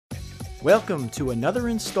Welcome to another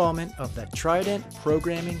installment of the Trident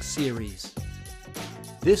programming series.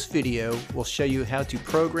 This video will show you how to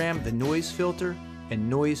program the noise filter and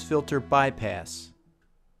noise filter bypass.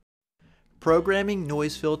 Programming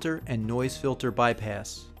noise filter and noise filter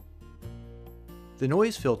bypass. The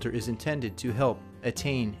noise filter is intended to help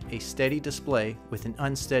attain a steady display with an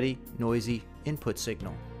unsteady, noisy input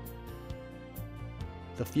signal.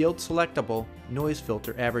 The field selectable noise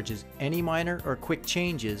filter averages any minor or quick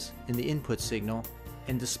changes in the input signal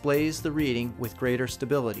and displays the reading with greater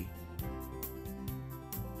stability.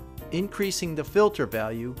 Increasing the filter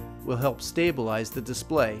value will help stabilize the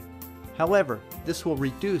display. However, this will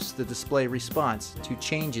reduce the display response to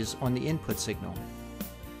changes on the input signal.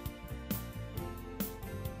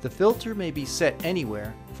 The filter may be set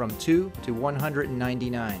anywhere from 2 to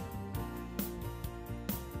 199.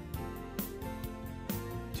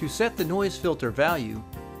 To set the noise filter value,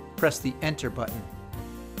 press the Enter button.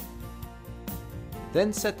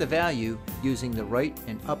 Then set the value using the right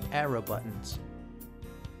and up arrow buttons.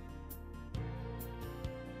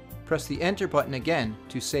 Press the Enter button again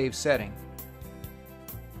to save setting.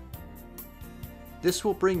 This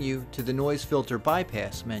will bring you to the noise filter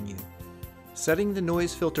bypass menu. Setting the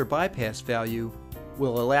noise filter bypass value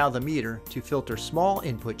will allow the meter to filter small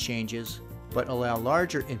input changes but allow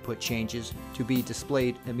larger input changes to be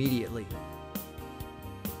displayed immediately.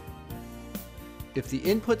 If the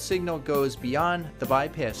input signal goes beyond the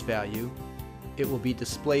bypass value, it will be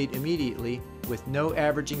displayed immediately with no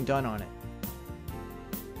averaging done on it.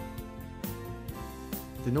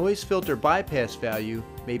 The noise filter bypass value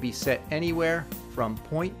may be set anywhere from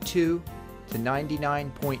 0.2 to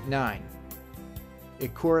 99.9.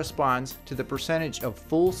 It corresponds to the percentage of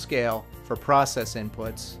full scale for process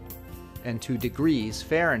inputs and to degrees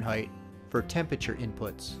Fahrenheit for temperature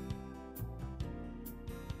inputs.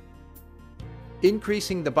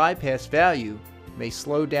 Increasing the bypass value may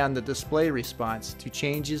slow down the display response to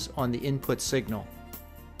changes on the input signal.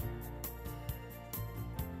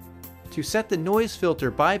 To set the noise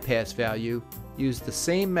filter bypass value, use the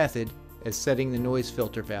same method as setting the noise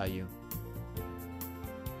filter value.